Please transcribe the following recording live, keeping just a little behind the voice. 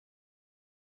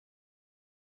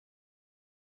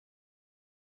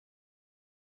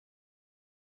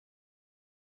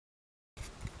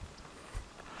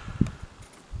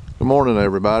Good morning,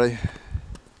 everybody.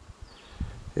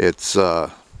 It's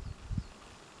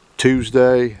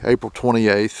Tuesday, April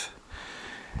 28th,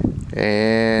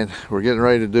 and we're getting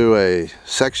ready to do a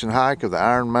section hike of the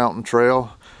Iron Mountain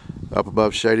Trail up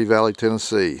above Shady Valley,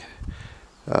 Tennessee.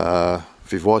 If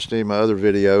you've watched any of my other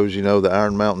videos, you know the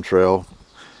Iron Mountain Trail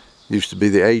used to be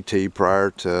the AT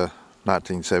prior to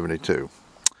 1972.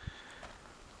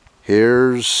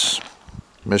 Here's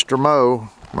Mr.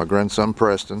 Mo, my grandson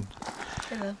Preston.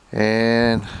 Hello.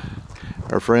 And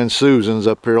our friend Susan's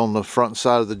up here on the front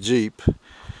side of the Jeep,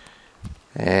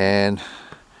 and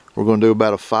we're going to do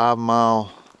about a 5-mile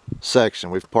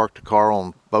section. We've parked the car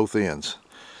on both ends,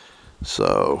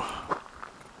 so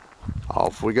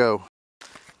off we go.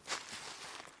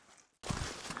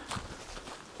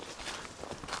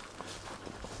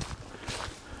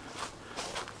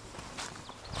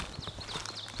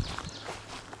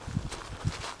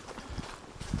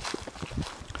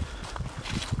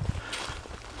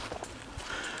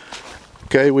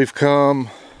 Okay, we've come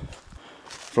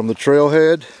from the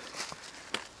trailhead.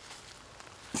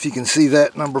 If you can see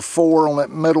that number 4 on that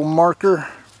metal marker,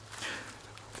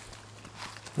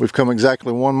 we've come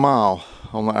exactly 1 mile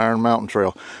on the Iron Mountain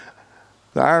Trail.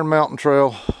 The Iron Mountain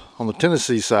Trail on the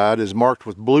Tennessee side is marked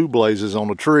with blue blazes on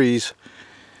the trees,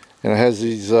 and it has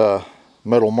these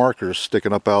metal markers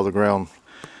sticking up out of the ground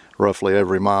roughly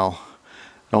every mile.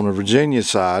 On the Virginia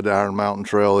side, the Iron Mountain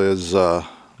Trail is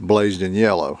blazed in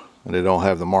yellow, and they don't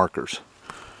have the markers.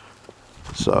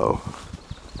 So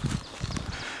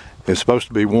it's supposed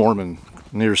to be warm and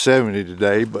near 70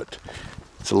 today, but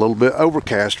it's a little bit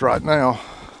overcast right now.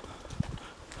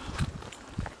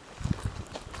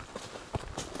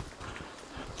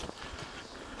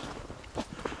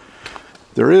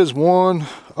 There is one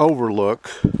overlook,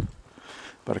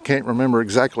 but I can't remember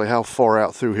exactly how far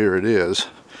out through here it is.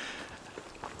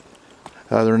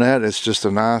 Other than that, it's just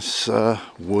a nice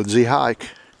woodsy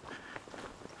hike.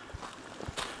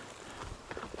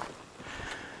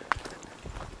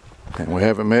 And we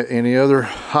haven't met any other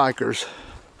hikers.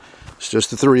 It's just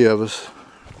the 3 of us.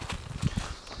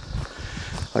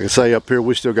 Like I say, up here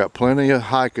we still got plenty of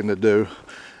hiking to do.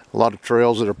 A lot of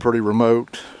trails that are pretty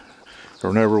remote,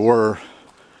 or never were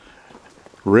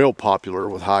real popular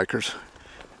with hikers,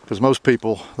 because most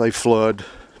people, they flood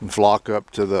and flock up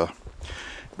to the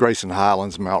Grayson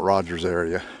Highlands, Mount Rogers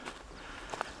area.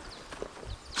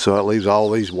 So it leaves all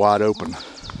these wide open.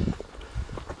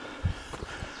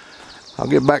 I'll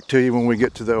get back to you when we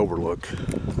get to the overlook.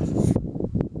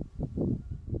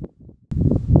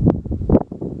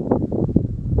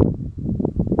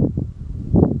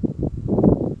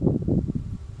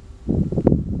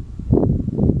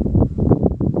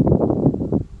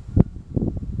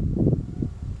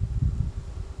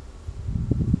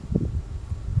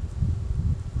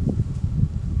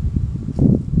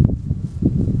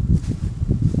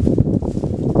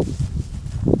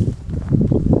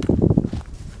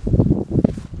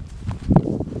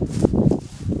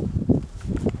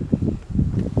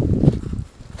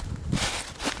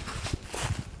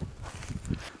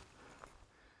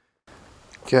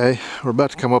 Okay, we're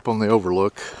about to come up on the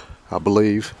overlook, I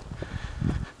believe.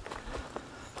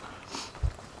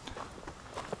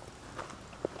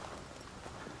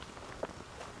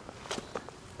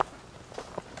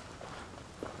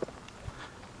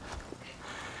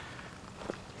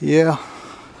 Yeah,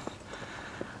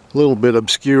 a little bit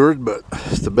obscured, but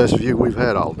it's the best view we've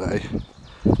had all day.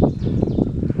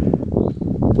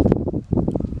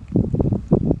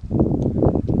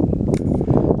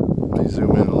 Let me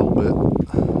zoom in a little bit.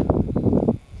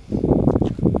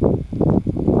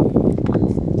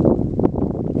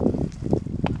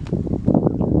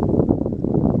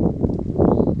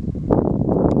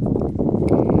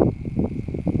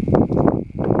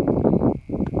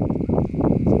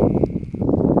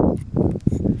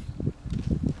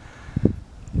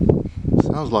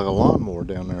 Sounds like a lawnmower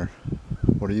down there.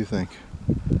 What do you think?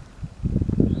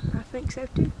 I think so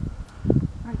too.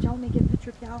 Alright, y'all want me to get a picture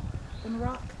of y'all on the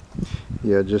rock?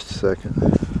 Yeah, just a second.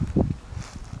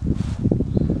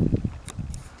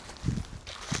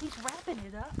 He's wrapping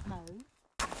it up, Mo.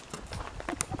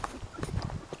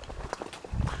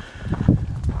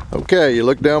 Okay, you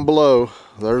look down below.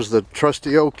 There's the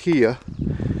trusty old Kia.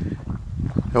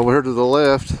 Over here to the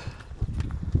left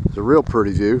is a real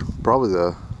pretty view. Probably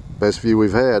the best view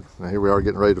we've had. Now here we are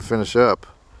getting ready to finish up.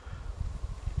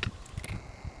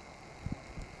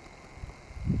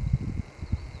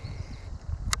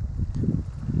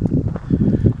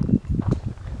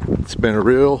 It's been a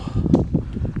real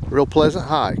pleasant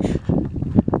hike.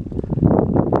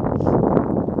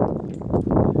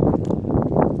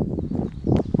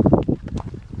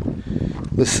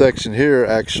 This section here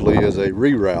actually is a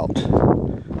reroute.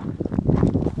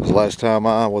 The last time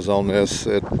I was on this,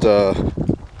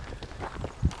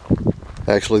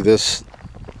 actually this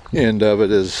end of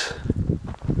it is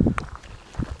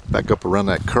back up around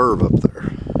that curve up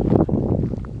there.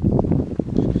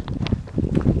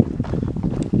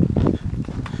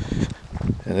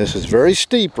 And this is very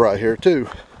steep right here too.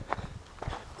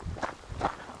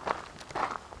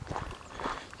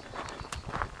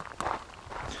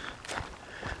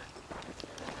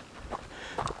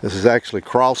 This is actually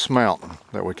Cross Mountain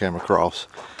that we came across,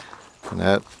 and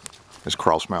that is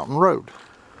Cross Mountain Road.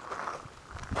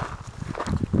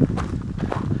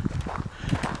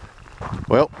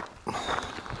 Well,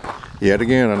 yet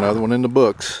again, another one in the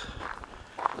books.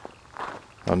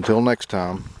 Until next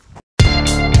time.